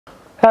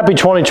Happy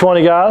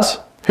 2020, guys.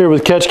 Here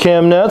with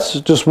Ketchcam Nets.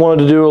 Just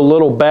wanted to do a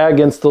little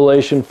bag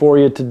installation for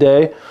you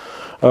today.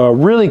 A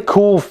really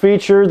cool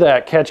feature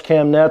that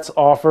Ketchcam Nets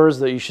offers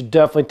that you should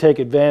definitely take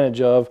advantage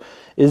of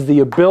is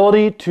the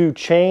ability to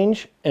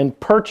change and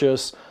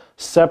purchase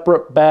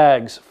separate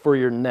bags for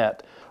your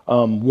net.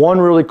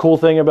 One really cool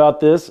thing about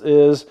this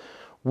is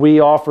we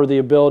offer the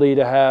ability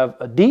to have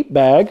a deep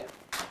bag,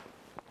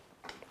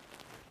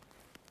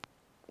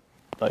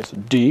 nice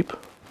and deep,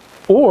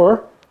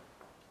 or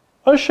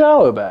a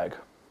shallow bag.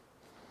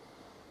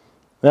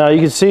 Now you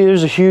can see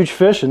there's a huge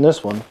fish in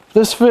this one.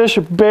 This fish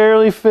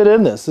barely fit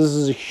in this. This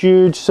is a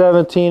huge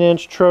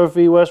 17-inch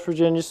trophy West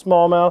Virginia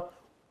smallmouth.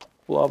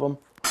 Love them.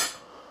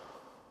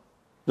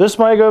 This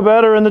might go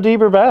better in the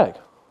deeper bag.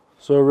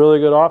 So a really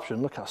good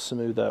option. Look how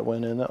smooth that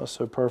went in. That was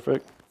so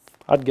perfect.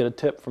 I'd get a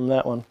tip from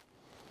that one.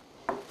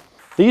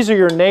 These are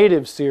your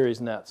native series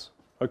nets,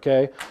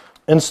 okay?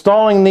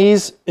 Installing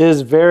these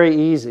is very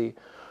easy.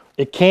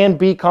 It can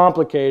be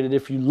complicated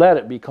if you let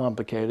it be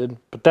complicated,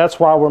 but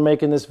that's why we're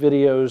making this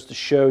video, is to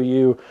show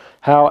you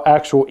how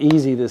actual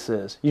easy this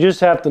is. You just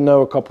have to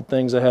know a couple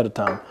things ahead of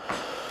time.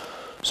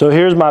 So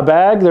here's my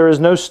bag. There is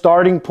no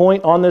starting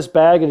point on this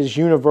bag. It is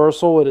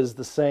universal. It is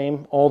the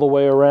same all the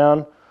way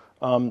around,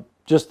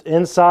 just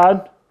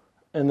inside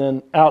and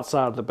then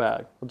outside of the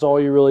bag. That's all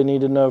you really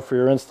need to know for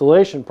your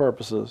installation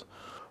purposes.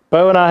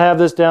 Bo and I have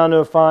this down to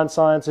a fine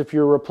science. If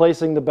you're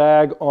replacing the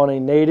bag on a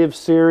native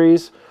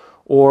series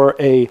or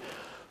a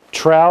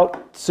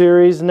trout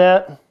series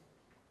net,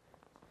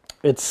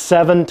 it's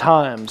 7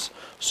 times.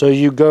 So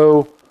you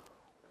go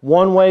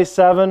one way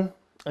 7,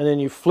 and then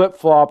you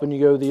flip-flop and you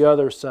go the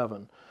other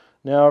 7.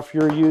 Now if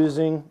you're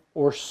using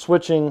or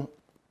switching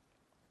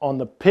on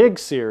the pig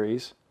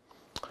series,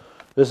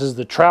 this is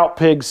the trout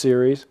pig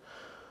series,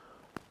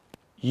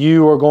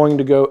 you are going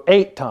to go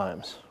 8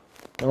 times.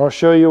 And I'll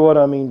show you what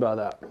I mean by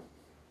that.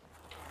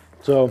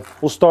 So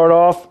we'll start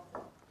off.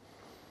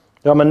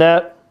 Got my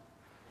net,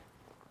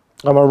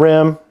 got my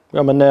rim,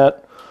 got my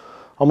net.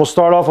 I'm going to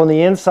start off on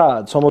the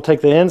inside. So I'm going to take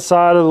the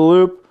inside of the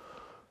loop,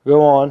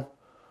 go on,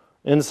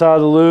 inside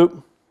of the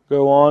loop,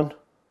 go on,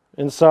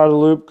 inside of the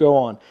loop, go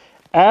on.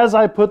 As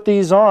I put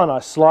these on, I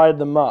slide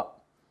them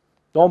up.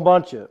 Don't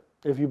bunch it.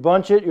 If you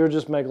bunch it, you'll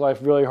just make life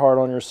really hard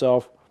on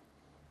yourself.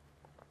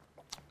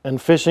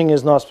 And fishing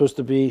is not supposed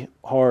to be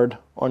hard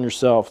on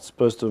yourself. It's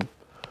supposed to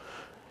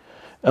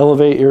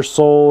elevate your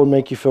soul and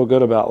make you feel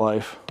good about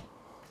life.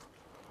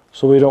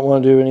 So we don't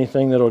want to do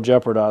anything that'll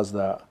jeopardize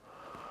that.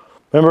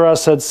 Remember I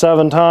said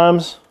 7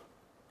 times?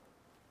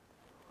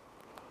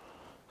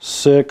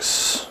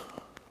 6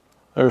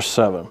 or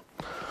 7.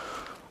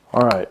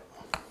 All right.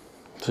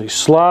 So you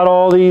slide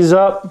all these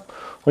up.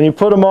 When you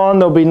put them on,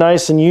 they'll be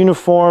nice and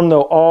uniform.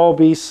 They'll all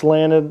be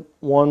slanted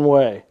one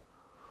way,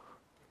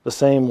 the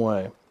same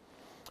way.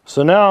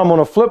 So now I'm going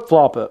to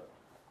flip-flop it.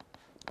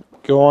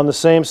 Go on the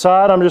same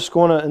side. I'm just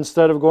going to,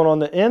 instead of going on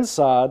the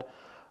inside,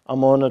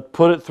 I'm going to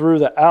put it through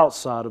the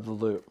outside of the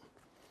loop.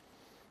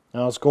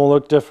 Now it's going to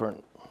look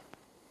different.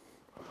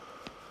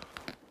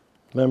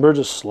 Remember,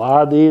 just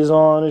slide these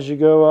on as you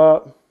go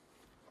up.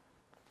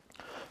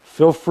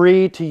 Feel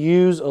free to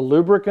use a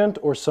lubricant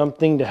or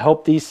something to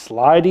help these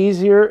slide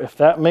easier if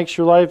that makes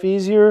your life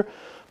easier,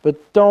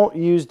 but don't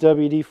use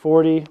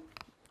WD-40.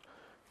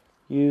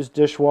 Use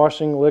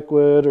dishwashing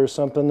liquid or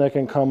something that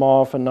can come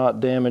off and not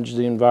damage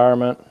the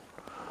environment.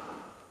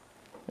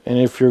 And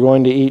if you're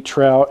going to eat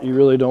trout, you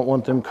really don't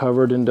want them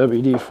covered in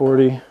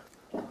WD-40.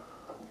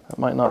 That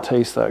might not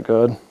taste that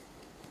good.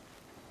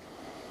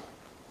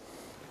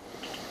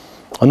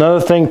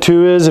 Another thing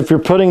too is if you're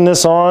putting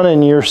this on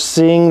and you're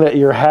seeing that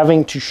you're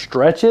having to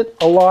stretch it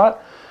a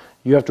lot,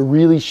 you have to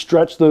really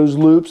stretch those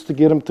loops to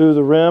get them through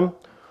the rim,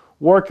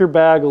 work your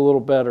bag a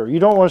little better. You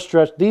don't want to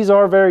stretch. These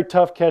are very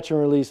tough catch and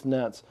release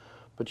nets,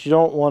 but you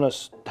don't want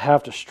to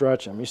have to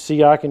stretch them. You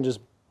see, I can just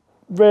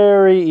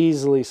very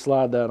easily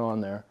slide that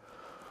on there.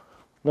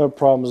 No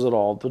problems at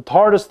all. The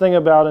hardest thing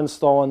about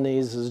installing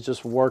these is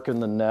just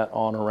working the net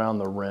on around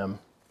the rim.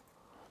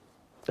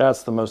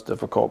 That's the most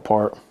difficult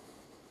part.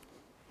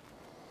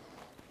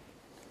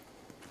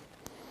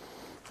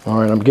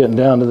 All right, I'm getting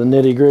down to the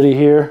nitty-gritty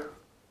here.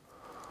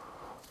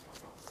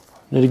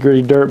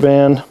 Nitty-gritty dirt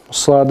band.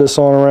 Slide this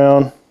on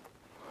around.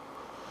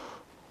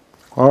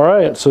 All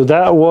right, so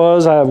that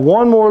was, I have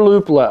one more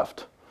loop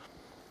left,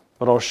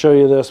 but I'll show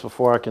you this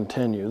before I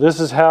continue. This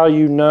is how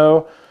you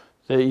know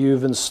that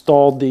you've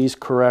installed these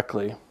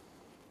correctly.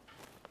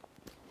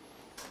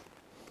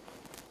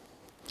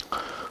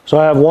 So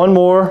I have one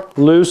more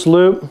loose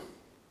loop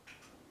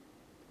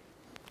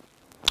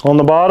on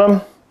the bottom,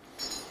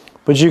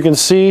 but you can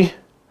see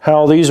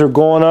how these are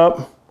going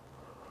up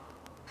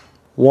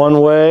one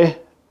way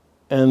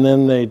and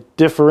then they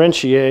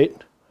differentiate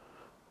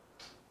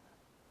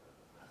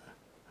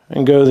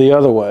and go the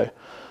other way.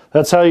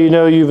 That's how you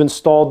know you've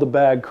installed the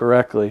bag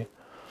correctly.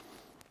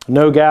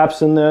 No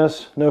gaps in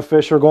this, no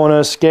fish are going to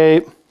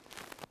escape.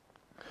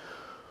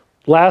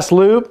 Last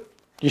loop,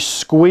 you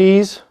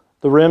squeeze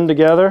the rim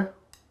together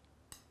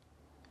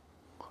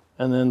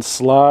and then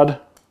slide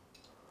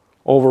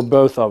over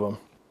both of them.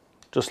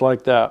 just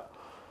like that.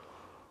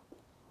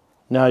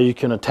 Now you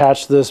can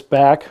attach this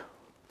back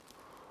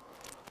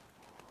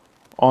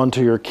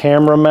onto your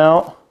camera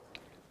mount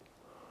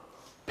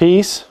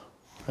piece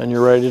and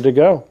you're ready to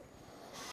go.